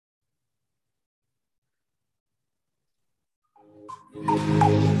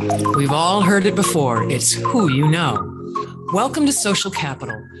We've all heard it before. It's who you know. Welcome to Social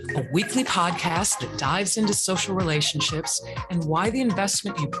Capital, a weekly podcast that dives into social relationships and why the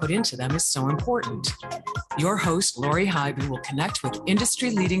investment you put into them is so important. Your host, Lori Hybe, will connect with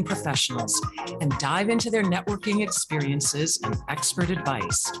industry-leading professionals and dive into their networking experiences and expert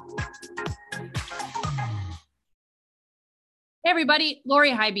advice. Hey everybody,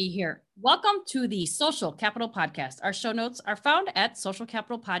 Lori Hybe here. Welcome to the Social Capital Podcast. Our show notes are found at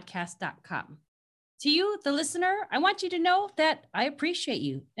socialcapitalpodcast.com. To you, the listener, I want you to know that I appreciate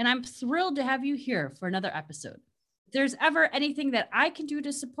you and I'm thrilled to have you here for another episode. If there's ever anything that I can do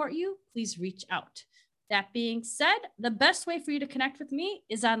to support you, please reach out. That being said, the best way for you to connect with me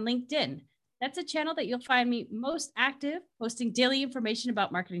is on LinkedIn. That's a channel that you'll find me most active, posting daily information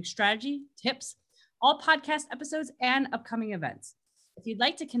about marketing strategy, tips, all podcast episodes, and upcoming events. If you'd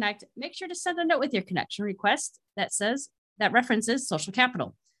like to connect, make sure to send a note with your connection request that references Social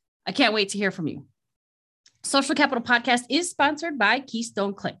Capital. I can't wait to hear from you. Social Capital Podcast is sponsored by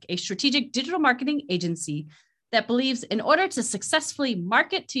Keystone Click, a strategic digital marketing agency that believes in order to successfully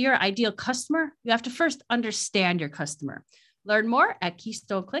market to your ideal customer, you have to first understand your customer. Learn more at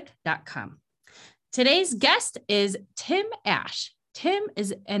keystoneclick.com. Today's guest is Tim Ash. Tim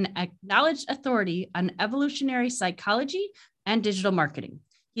is an acknowledged authority on evolutionary psychology and digital marketing.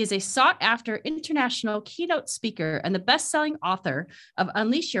 He is a sought-after international keynote speaker and the best-selling author of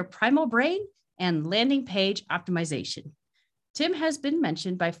Unleash Your Primal Brain and Landing Page Optimization. Tim has been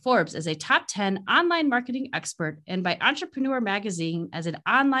mentioned by Forbes as a top 10 online marketing expert and by Entrepreneur Magazine as an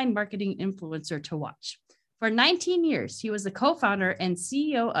online marketing influencer to watch. For 19 years, he was the co-founder and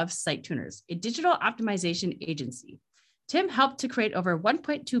CEO of SiteTuners, a digital optimization agency. Tim helped to create over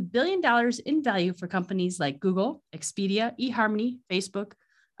 $1.2 billion in value for companies like Google, Expedia, eHarmony, Facebook,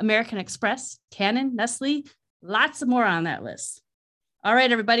 American Express, Canon, Nestle, lots more on that list. All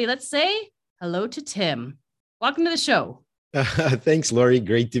right, everybody, let's say hello to Tim. Welcome to the show. Thanks, Lori.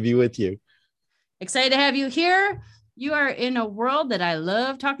 Great to be with you. Excited to have you here. You are in a world that I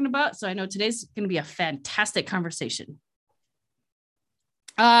love talking about, so I know today's going to be a fantastic conversation.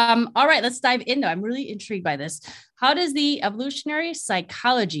 All right, let's dive in though. I'm really intrigued by this. How does the evolutionary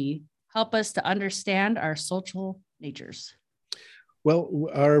psychology help us to understand our social natures? Well,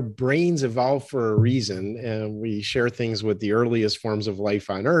 our brains evolved for a reason, and we share things with the earliest forms of life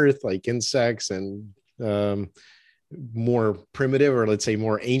on Earth, like insects and more primitive, or let's say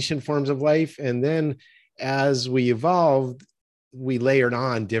more ancient forms of life. And then as we evolved, we layered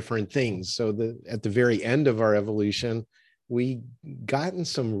on different things. So at the very end of our evolution, we gotten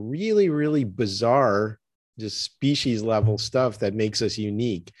some really, really bizarre, just species level stuff that makes us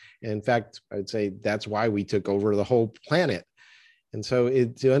unique. And in fact, I'd say that's why we took over the whole planet. And so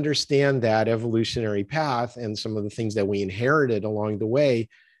to understand that evolutionary path and some of the things that we inherited along the way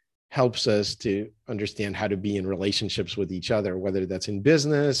helps us to understand how to be in relationships with each other, whether that's in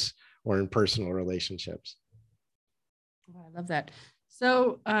business or in personal relationships. Oh, I love that.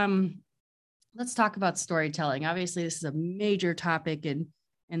 So, let's talk about storytelling. Obviously, this is a major topic in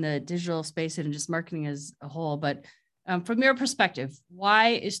the digital space and just marketing as a whole. But from your perspective, why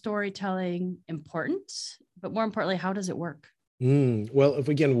is storytelling important? But more importantly, how does it work? Well,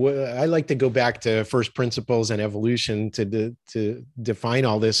 I like to go back to first principles and evolution to define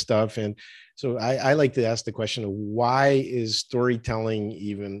all this stuff. And so I like to ask the question of why is storytelling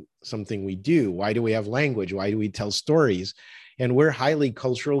even something we do? Why do we have language? Why do we tell stories? And we're highly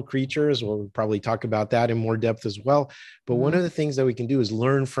cultural creatures. We'll probably talk about that in more depth as well. But one of the things that we can do is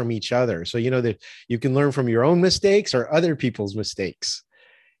learn from each other. So, that you can learn from your own mistakes or other people's mistakes.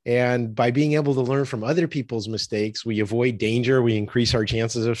 And by being able to learn from other people's mistakes, we avoid danger. We increase our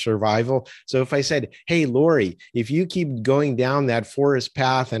chances of survival. So if I said, hey, Lori, if you keep going down that forest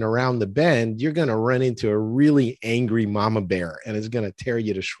path and around the bend, you're going to run into a really angry mama bear and it's going to tear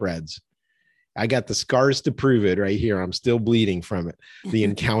you to shreds. I got the scars to prove it right here. I'm still bleeding from it. The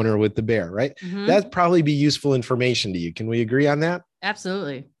encounter with the bear, right? That'd probably be useful information to you. Can we agree on that?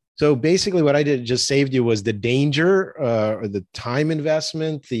 Absolutely. So basically what I did just saved you was the danger or the time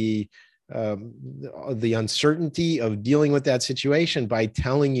investment, the uncertainty of dealing with that situation by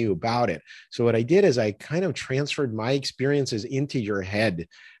telling you about it. So what I did is I kind of transferred my experiences into your head.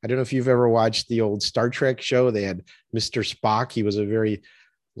 I don't know if you've ever watched the old Star Trek show. They had Mr. Spock. He was a very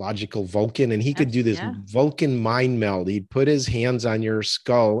logical Vulcan, and he could do this Vulcan mind meld. He'd put his hands on your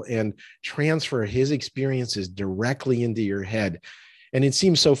skull and transfer his experiences directly into your head. And it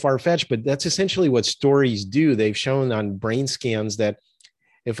seems so far-fetched, but that's essentially what stories do. They've shown on brain scans that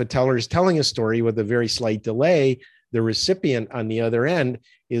if a teller is telling a story with a very slight delay, The recipient on the other end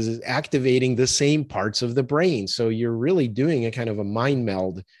is activating the same parts of the brain. So you're really doing a kind of a mind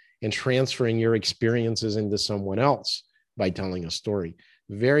meld and transferring your experiences into someone else by telling a story.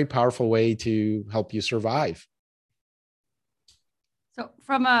 Very powerful way to help you survive. So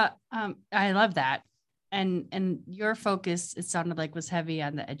I love that. And your focus, it sounded like, was heavy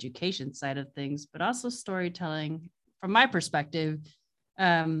on the education side of things, but also storytelling from my perspective.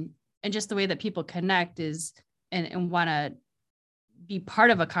 And just the way that people connect is, and want to be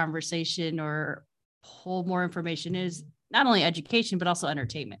part of a conversation or pull more information, is not only education, but also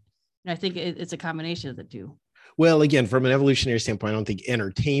entertainment. And I think it's a combination of the two. Well, again, from an evolutionary standpoint, I don't think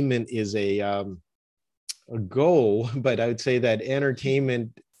entertainment is a goal, but I would say that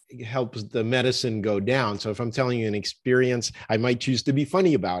entertainment helps the medicine go down. So if I'm telling you an experience, I might choose to be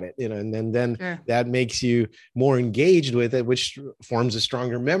funny about it, and then Sure. That makes you more engaged with it, which forms a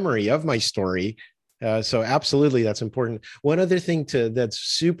stronger memory of my story. So absolutely, that's important. One other thing that's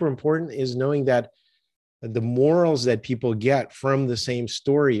super important is knowing that the morals that people get from the same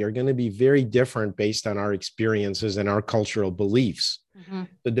story are going to be very different based on our experiences and our cultural beliefs. Mm-hmm.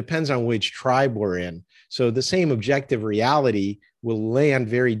 It depends on which tribe we're in. So the same objective reality will land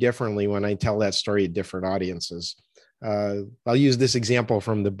very differently when I tell that story at different audiences. I'll use this example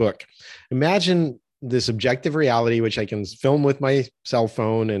from the book. Imagine this objective reality, which I can film with my cell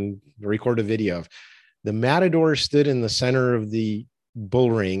phone and record a video of. The matador stood in the center of the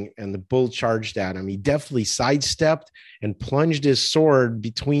bull ring and the bull charged at him. He deftly sidestepped and plunged his sword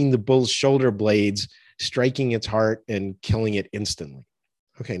between the bull's shoulder blades, striking its heart and killing it instantly.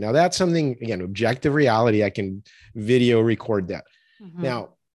 Okay, now that's something, again, objective reality. I can video record that. Mm-hmm. Now,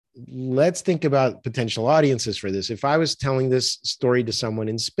 let's think about potential audiences for this. If I was telling this story to someone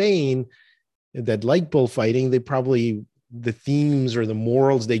in Spain that liked bullfighting, they probably, the themes or the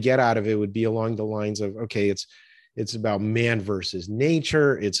morals they get out of it would be along the lines of, okay, it's about man versus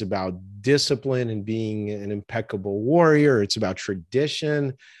nature. It's about discipline and being an impeccable warrior. It's about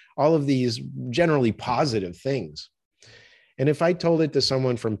tradition, all of these generally positive things. And if I told it to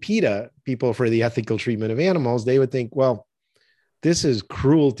someone from PETA, People for the Ethical Treatment of Animals, they would think, well, this is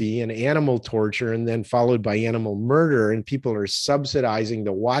cruelty and animal torture, and then followed by animal murder. And people are subsidizing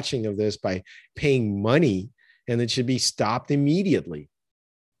the watching of this by paying money, and it should be stopped immediately.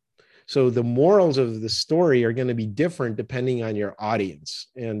 So the morals of the story are going to be different depending on your audience.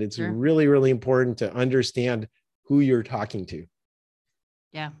 And it's Sure. really, really important to understand who you're talking to.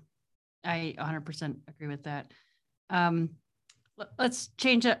 Yeah, I 100% agree with that. Let's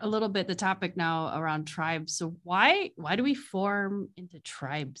change a little bit the topic now around tribes. So why do we form into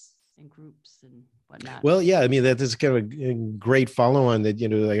tribes and groups and whatnot? Well, yeah, I mean, that is kind of a great follow-on that,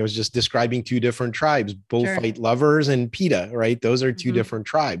 like I was just describing two different tribes, bullfight lovers and PETA, right? Those are two Mm-hmm. different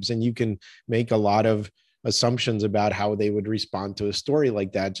tribes. And you can make a lot of assumptions about how they would respond to a story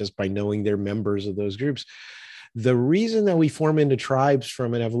like that just by knowing they're members of those groups. The reason that we form into tribes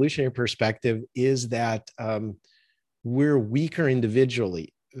from an evolutionary perspective is that we're weaker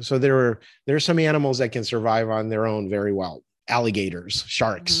individually. So there are some animals that can survive on their own very well. Alligators,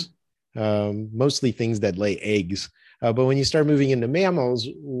 sharks, mostly things that lay eggs. But when you start moving into mammals,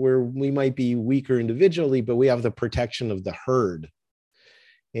 where we might be weaker individually, but we have the protection of the herd.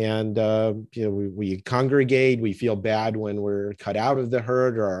 And we congregate, we feel bad when we're cut out of the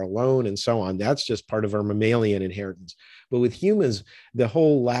herd or are alone and so on. That's just part of our mammalian inheritance. But with humans, the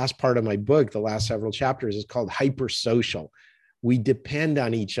whole last part of my book, the last several chapters, is called hypersocial. We depend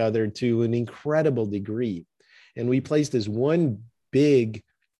on each other to an incredible degree. And we place this one big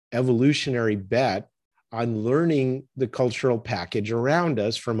evolutionary bet on learning the cultural package around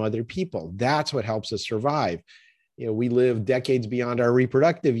us from other people. That's what helps us survive. We live decades beyond our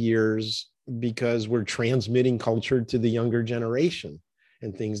reproductive years because we're transmitting culture to the younger generation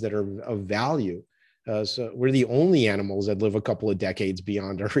and things that are of value. So we're the only animals that live a couple of decades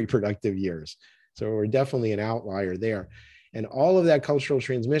beyond our reproductive years. So we're definitely an outlier there. And all of that cultural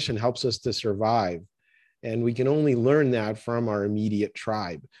transmission helps us to survive. And we can only learn that from our immediate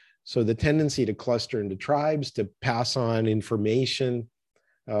tribe. So the tendency to cluster into tribes, to pass on information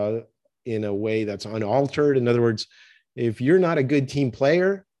in a way that's unaltered. In other words, if you're not a good team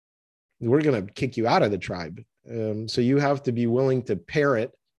player, we're going to kick you out of the tribe. So you have to be willing to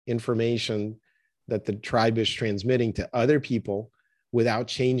parrot information that the tribe is transmitting to other people without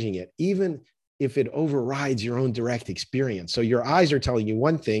changing it, even if it overrides your own direct experience. So your eyes are telling you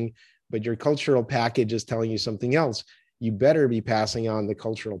one thing, but your cultural package is telling you something else. You better be passing on the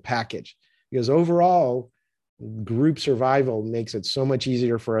cultural package, because overall, group survival makes it so much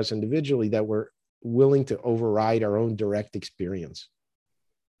easier for us individually that we're willing to override our own direct experience.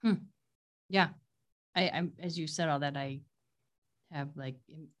 Yeah. I'm, as you said all that, I have like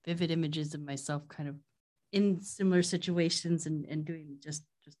vivid images of myself kind of in similar situations and doing just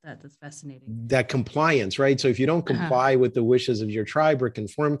that. That's fascinating. That compliance, right? So if you don't comply with the wishes of your tribe or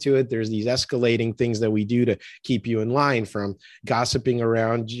conform to it, there's these escalating things that we do to keep you in line, from gossiping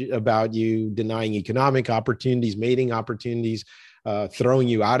around about you, denying economic opportunities, mating opportunities, throwing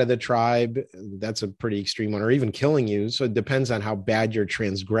you out of the tribe. That's a pretty extreme one, or even killing you. So it depends on how bad your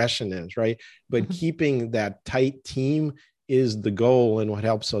transgression is, right? But keeping that tight team is the goal and what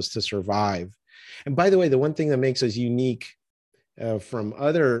helps us to survive. And by the way, the one thing that makes us unique from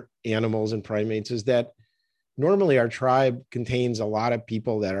other animals and primates is that normally our tribe contains a lot of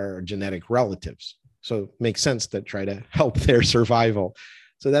people that are genetic relatives. So it makes sense to try to help their survival.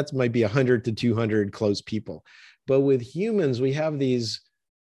 So that might be 100 to 200 close people. But with humans, we have these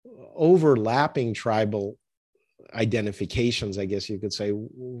overlapping tribal identifications, I guess you could say.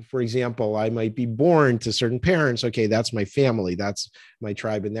 For example, I might be born to certain parents. Okay, that's my family. That's my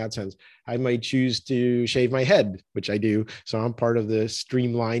tribe in that sense. I might choose to shave my head, which I do. So I'm part of the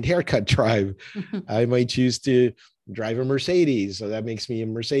streamlined haircut tribe. I might choose to drive a Mercedes. So that makes me a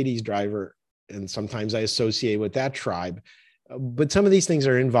Mercedes driver. And sometimes I associate with that tribe. But some of these things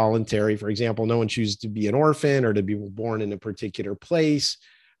are involuntary. For example, no one chooses to be an orphan or to be born in a particular place.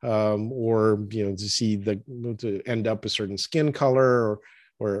 Or to end up a certain skin color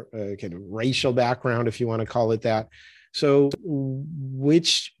or kind of racial background, if you want to call it that. So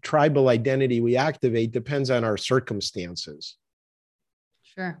which tribal identity we activate depends on our circumstances.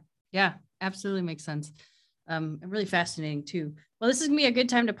 Sure. Yeah, absolutely makes sense. And really fascinating too. Well, this is going to be a good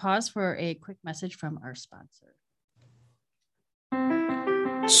time to pause for a quick message from our sponsor.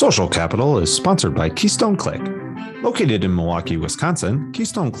 Social Capital is sponsored by Keystone Click. Located in Milwaukee, Wisconsin,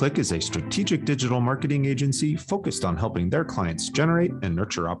 Keystone Click is a strategic digital marketing agency focused on helping their clients generate and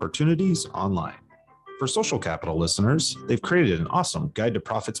nurture opportunities online. For Social Capital listeners, they've created an awesome Guide to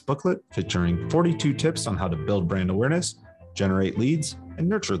Profits booklet featuring 42 tips on how to build brand awareness, generate leads, and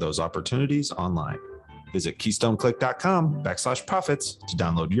nurture those opportunities online. Visit keystoneclick.com/profits to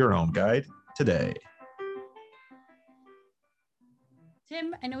download your own guide today.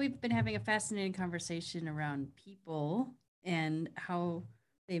 Tim, I know we've been having a fascinating conversation around people and how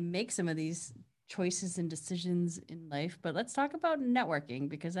they make some of these choices and decisions in life, but let's talk about networking,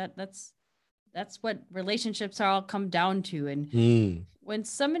 because that's what relationships all come down to. And when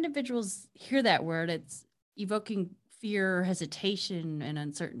some individuals hear that word, it's evoking fear, hesitation, and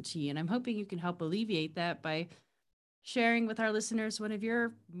uncertainty. And I'm hoping you can help alleviate that by sharing with our listeners one of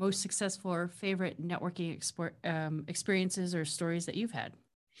your most successful or favorite networking experiences or stories that you've had.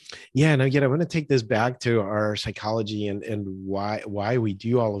 Yeah, and again, I want to take this back to our psychology and why we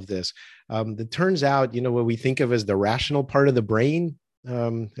do all of this. It turns out, what we think of as the rational part of the brain,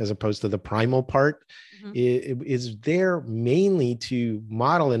 as opposed to the primal part, is there mainly to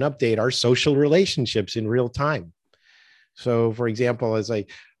model and update our social relationships in real time. So, for example, it's like,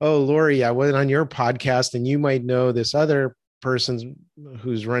 oh, Lori, I went on your podcast and you might know this other person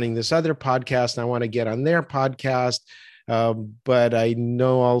who's running this other podcast. And I want to get on their podcast. But I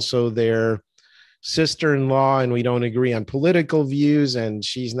know also their sister-in-law and we don't agree on political views and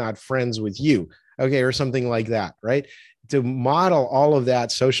she's not friends with you. Okay. Or something like that, right? To model all of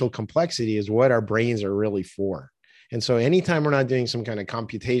that social complexity is what our brains are really for. And so anytime we're not doing some kind of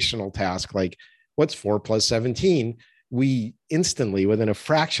computational task, like what's 4 + 17, we instantly, within a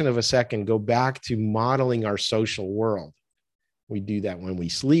fraction of a second, go back to modeling our social world. We do that when we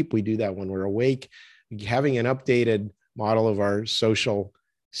sleep. We do that when we're awake. Having an updated model of our social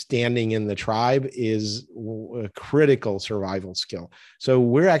standing in the tribe is a critical survival skill. So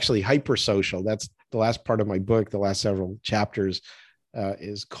we're actually hypersocial. That's the last part of my book. The last several chapters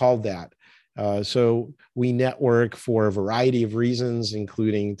is called that. So we network for a variety of reasons,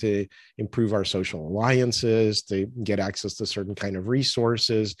 including to improve our social alliances, to get access to certain kind of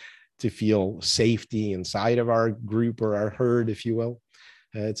resources, to feel safety inside of our group or our herd, if you will.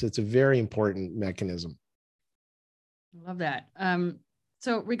 It's a very important mechanism. I love that.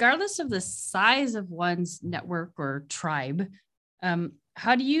 So regardless of the size of one's network or tribe,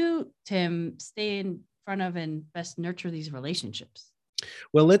 how do you, Tim, stay in front of and best nurture these relationships?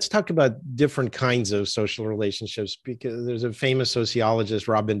 Well, let's talk about different kinds of social relationships, because there's a famous sociologist,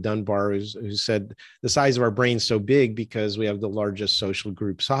 Robin Dunbar, who said the size of our brain is so big because we have the largest social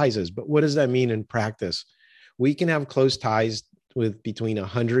group sizes. But what does that mean in practice? We can have close ties with between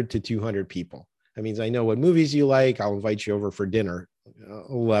 100 to 200 people. That means I know what movies you like. I'll invite you over for dinner,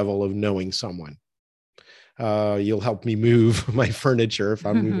 a level of knowing someone. You'll help me move my furniture if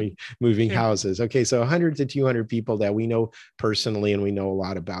I'm moving Sure. houses. Okay, so 100 to 200 people that we know personally and we know a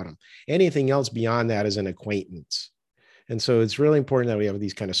lot about them. Anything else beyond that is an acquaintance. And so it's really important that we have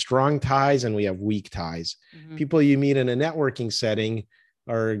these kind of strong ties and we have weak ties. People you meet in a networking setting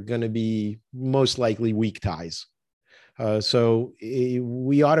are going to be most likely weak ties. So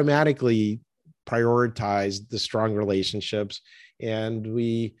we automatically prioritize the strong relationships, and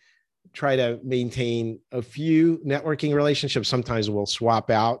we try to maintain a few networking relationships. Sometimes we'll swap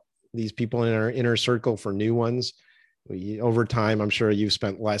out these people in our inner circle for new ones. Over time, I'm sure you've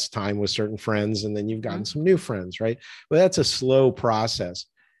spent less time with certain friends, and then you've gotten some new friends, right? But that's a slow process.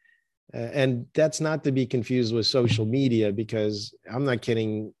 And that's not to be confused with social media, because I'm not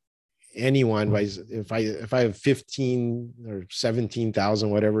kidding anyone. If I have 15 or 17,000,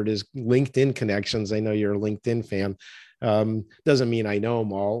 whatever it is, LinkedIn connections, I know you're a LinkedIn fan. Doesn't mean I know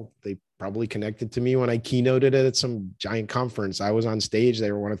them all. They probably connected to me when I keynoted at some giant conference. I was on stage.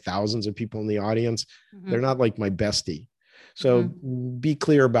 They were one of thousands of people in the audience. They're not like my bestie. So be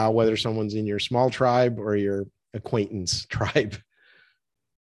clear about whether someone's in your small tribe or your acquaintance tribe.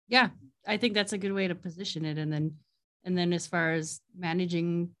 Yeah, I think that's a good way to position it. And then as far as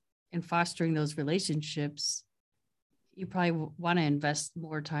managing and fostering those relationships, you probably want to invest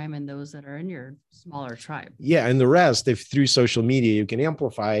more time in those that are in your smaller tribe. Yeah. And the rest, if through social media, you can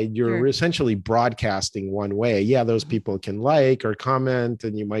amplify, you're essentially broadcasting one way. Yeah. Those people can like or comment,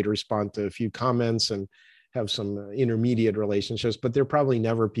 and you might respond to a few comments and have some intermediate relationships, but they're probably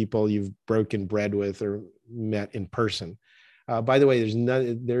never people you've broken bread with or met in person. By the way,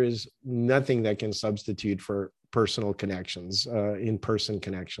 there is nothing that can substitute for personal connections, in-person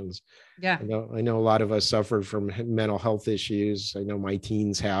connections. Yeah. I know a lot of us suffered from mental health issues. I know my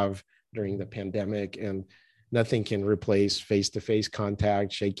teens have during the pandemic, and nothing can replace face-to-face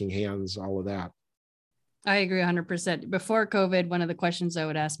contact, shaking hands, all of that. I agree 100%. Before COVID, one of the questions I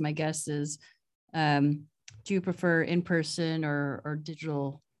would ask my guests is, do you prefer in-person or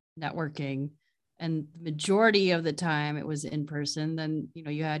digital networking? And the majority of the time it was in person. Then,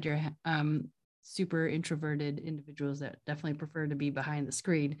 you had your super introverted individuals that definitely prefer to be behind the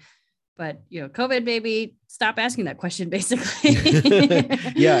screen. But, COVID, baby, stop asking that question, basically.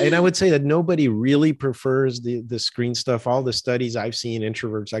 Yeah. And I would say that nobody really prefers the screen stuff. All the studies I've seen,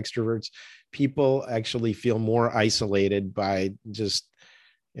 introverts, extroverts, people actually feel more isolated by just,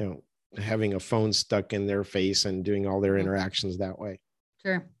 having a phone stuck in their face and doing all their interactions that way.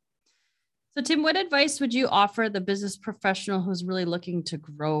 Sure. So Tim, what advice would you offer the business professional who's really looking to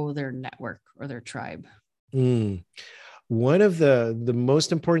grow their network or their tribe? One of the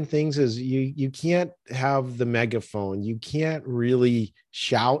most important things is you can't have the megaphone. You can't really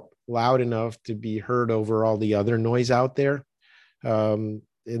shout loud enough to be heard over all the other noise out there. And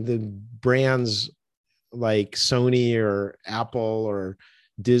the brands like Sony or Apple or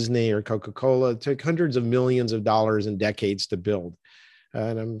Disney or Coca-Cola took hundreds of millions of dollars and decades to build.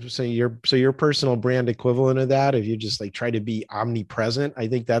 And I'm saying your personal brand equivalent of that, if you just try to be omnipresent, I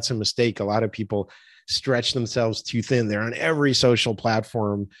think that's a mistake. A lot of people stretch themselves too thin. They're on every social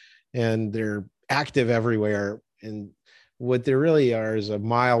platform and they're active everywhere. And what they really are is a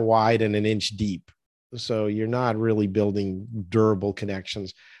mile wide and an inch deep. So you're not really building durable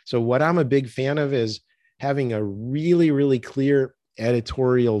connections. So what I'm a big fan of is having a really, really clear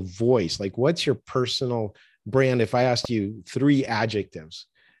editorial voice. What's your personal brand? If I asked you 3 adjectives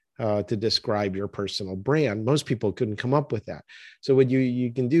to describe your personal brand, most people couldn't come up with that. So what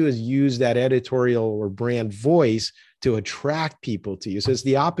you can do is use that editorial or brand voice to attract people to you. So it's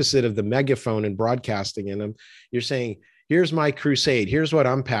the opposite of the megaphone and broadcasting. And you're saying, here's my crusade. Here's what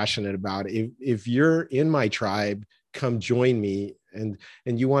I'm passionate about. If you're in my tribe, come join me. And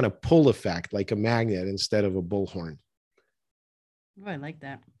you want a pull effect like a magnet instead of a bullhorn. Oh, I like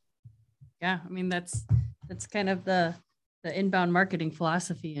that. Yeah. I mean, that's kind of the inbound marketing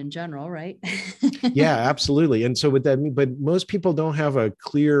philosophy in general, right? Yeah, absolutely. And so with that, but most people don't have a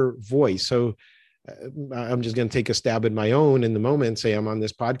clear voice. So I'm just going to take a stab at my own in the moment and say, I'm on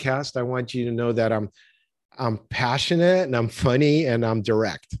this podcast. I want you to know that I'm passionate and I'm funny and I'm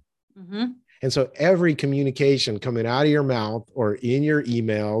direct. And so every communication coming out of your mouth or in your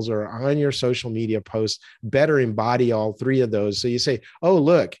emails or on your social media posts better embody all 3 of those. So you say, oh,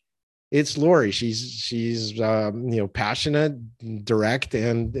 look, it's Lori. She's passionate, direct,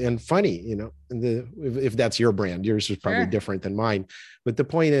 and funny, if that's your brand. Yours is probably different than mine. But the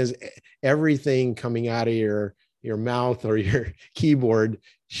point is, everything coming out of your mouth or your keyboard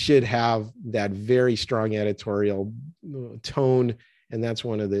should have that very strong editorial tone. And that's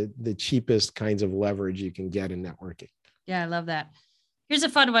one of the cheapest kinds of leverage you can get in networking. Yeah, I love that. Here's a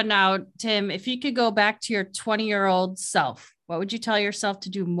fun one now, Tim. If you could go back to your 20-year-old self, what would you tell yourself to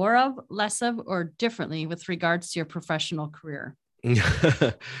do more of, less of, or differently with regards to your professional career?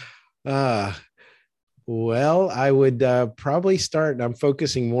 Well, I would probably start, and I'm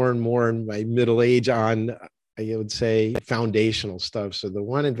focusing more and more in my middle age on, I would say, foundational stuff. So the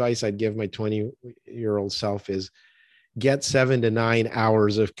one advice I'd give my 20-year-old self is get 7 to 9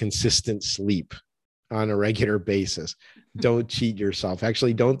 hours of consistent sleep on a regular basis. Don't cheat yourself.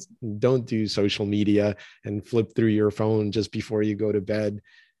 Actually, don't do social media and flip through your phone just before you go to bed.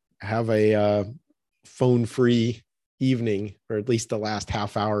 Have a phone-free evening, or at least the last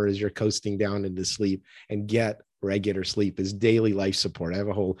half hour as you're coasting down into sleep, and get regular sleep is daily life support. I have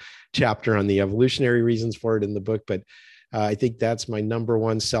a whole chapter on the evolutionary reasons for it in the book, but I think that's my number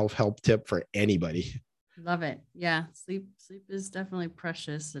one self-help tip for anybody. Love it. Yeah. Sleep is definitely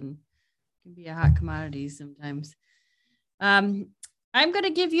precious and can be a hot commodity sometimes. I'm going to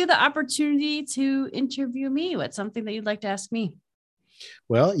give you the opportunity to interview me. What's something that you'd like to ask me?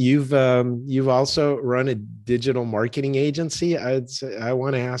 Well, you've also run a digital marketing agency. I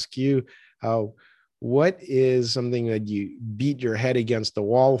want to ask you, what is something that you beat your head against the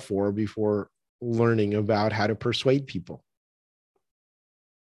wall for before learning about how to persuade people?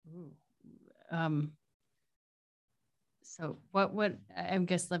 So I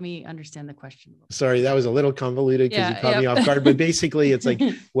guess, let me understand the question. Sorry, that was a little convoluted because you caught me off guard, but basically it's like,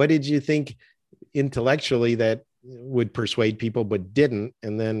 what did you think intellectually that would persuade people but didn't,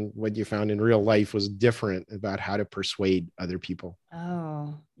 and then what you found in real life was different about how to persuade other people?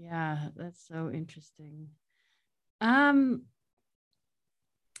 Oh yeah, that's so interesting. I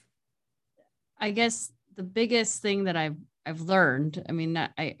guess the biggest thing that I've learned, I mean,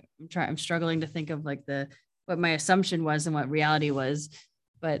 I'm struggling to think of like what my assumption was and what reality was,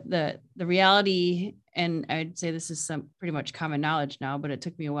 but the reality, and I'd say this is some pretty much common knowledge now, but it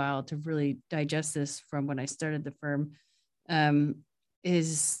took me a while to really digest this from when I started the firm,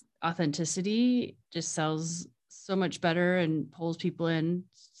 is authenticity just sells so much better and pulls people in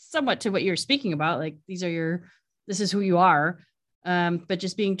somewhat to what you're speaking about. Like this is who you are. But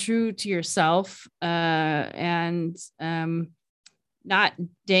just being true to yourself, and not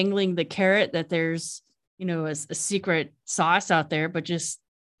dangling the carrot that there's, a secret sauce out there, but just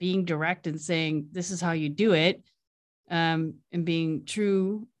being direct and saying, this is how you do it. And being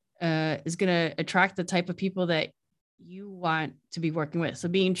true is going to attract the type of people that you want to be working with. So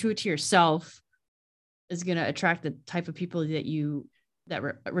being true to yourself is going to attract the type of people that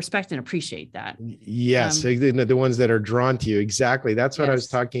respect and appreciate that. Yes. The ones that are drawn to you. Exactly. That's what I was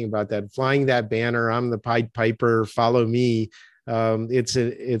talking about, that flying that banner. I'm the Pied Piper, follow me.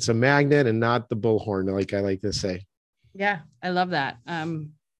 It's a magnet and not the bullhorn, like I like to say. Yeah. I love that.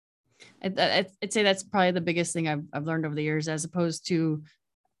 I'd say that's probably the biggest thing I've learned over the years, as opposed to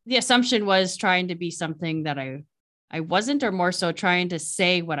the assumption was trying to be something that I wasn't, or more so trying to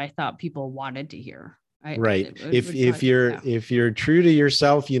say what I thought people wanted to hear. Right. If you're true to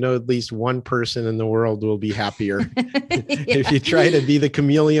yourself, at least one person in the world will be happier. If you try to be the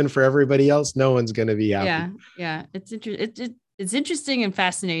chameleon for everybody else, no one's going to be happy. Yeah. It's interesting and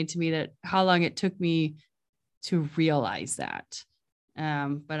fascinating to me that how long it took me to realize that.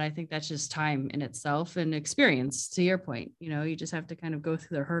 But I think that's just time in itself and experience, to your point. You just have to kind of go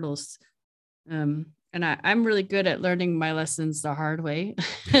through the hurdles. And I'm really good at learning my lessons the hard way,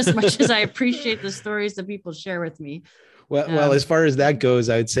 as much as I appreciate the stories that people share with me. Well, as far as that goes,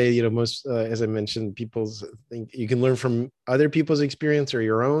 I would say, most, as I mentioned, people think you can learn from other people's experience or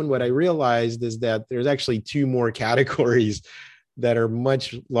your own. What I realized is that there's actually two more categories that are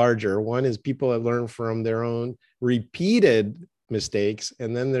much larger. One is people that learn from their own repeated mistakes.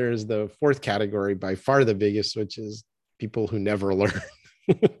 And then there's the fourth category, by far the biggest, which is people who never learn.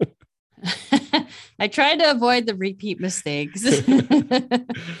 I try to avoid the repeat mistakes.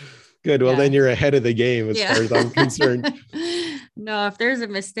 Good. Well, then you're ahead of the game as far as I'm concerned. No, if there's a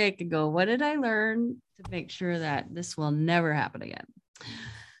mistake, I go, what did I learn to make sure that this will never happen again?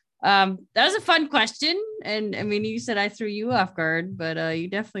 That was a fun question. And I mean, you said I threw you off guard, but you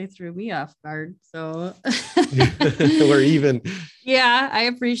definitely threw me off guard. So we're even. Yeah, I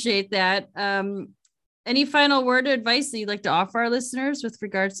appreciate that. Any final word of advice that you'd like to offer our listeners with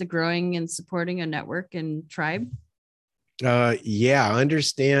regards to growing and supporting a network and tribe?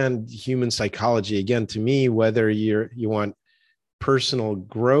 Understand human psychology. Again, to me, whether you want personal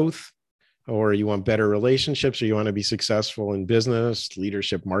growth, or you want better relationships, or you want to be successful in business,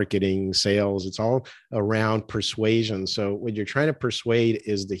 leadership, marketing, sales, it's all around persuasion. So what you're trying to persuade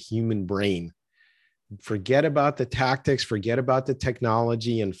is the human brain. Forget about the tactics, forget about the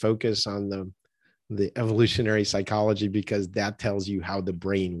technology, and focus on the evolutionary psychology, because that tells you how the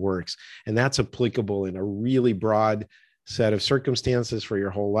brain works. And that's applicable in a really broad set of circumstances for your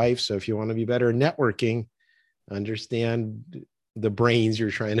whole life. So if you want to be better at networking, understand the brains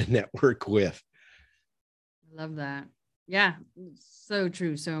you're trying to network with. I love that. Yeah, so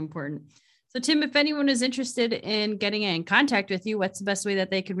true. So important. So Tim, if anyone is interested in getting in contact with you, what's the best way that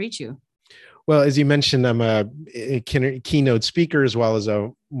they could reach you? Well, as you mentioned, I'm a keynote speaker as well as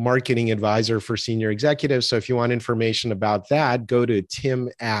a marketing advisor for senior executives. So if you want information about that, go to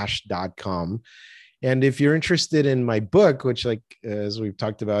timash.com. And if you're interested in my book, which, like, as we've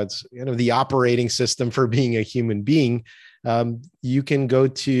talked about, it's kind of the operating system for being a human being, you can go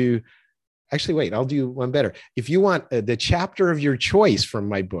to, actually, wait, I'll do one better. If you want the chapter of your choice from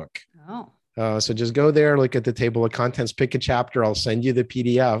my book. So just go there, look at the table of contents, pick a chapter. I'll send you the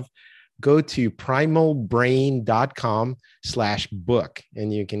PDF. Go to primalbrain.com/book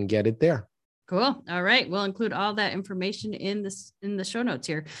and you can get it there. Cool. All right. We'll include all that information in the show notes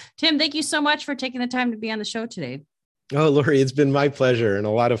here. Tim, thank you so much for taking the time to be on the show today. Oh, Lori, it's been my pleasure and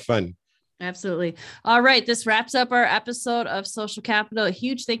a lot of fun. Absolutely. All right. This wraps up our episode of Social Capital. A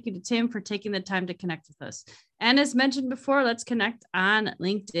huge thank you to Tim for taking the time to connect with us. And as mentioned before, let's connect on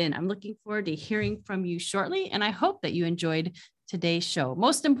LinkedIn. I'm looking forward to hearing from you shortly, and I hope that you enjoyed today's show.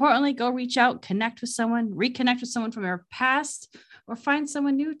 Most importantly, go reach out, connect with someone, reconnect with someone from your past, or find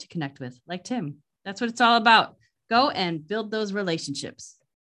someone new to connect with, like Tim. That's what it's all about. Go and build those relationships.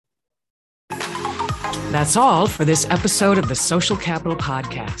 That's all for this episode of the Social Capital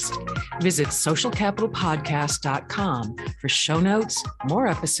Podcast. Visit socialcapitalpodcast.com for show notes, more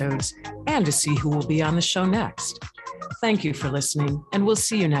episodes, and to see who will be on the show next. Thank you for listening, and we'll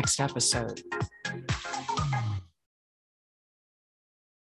see you next episode.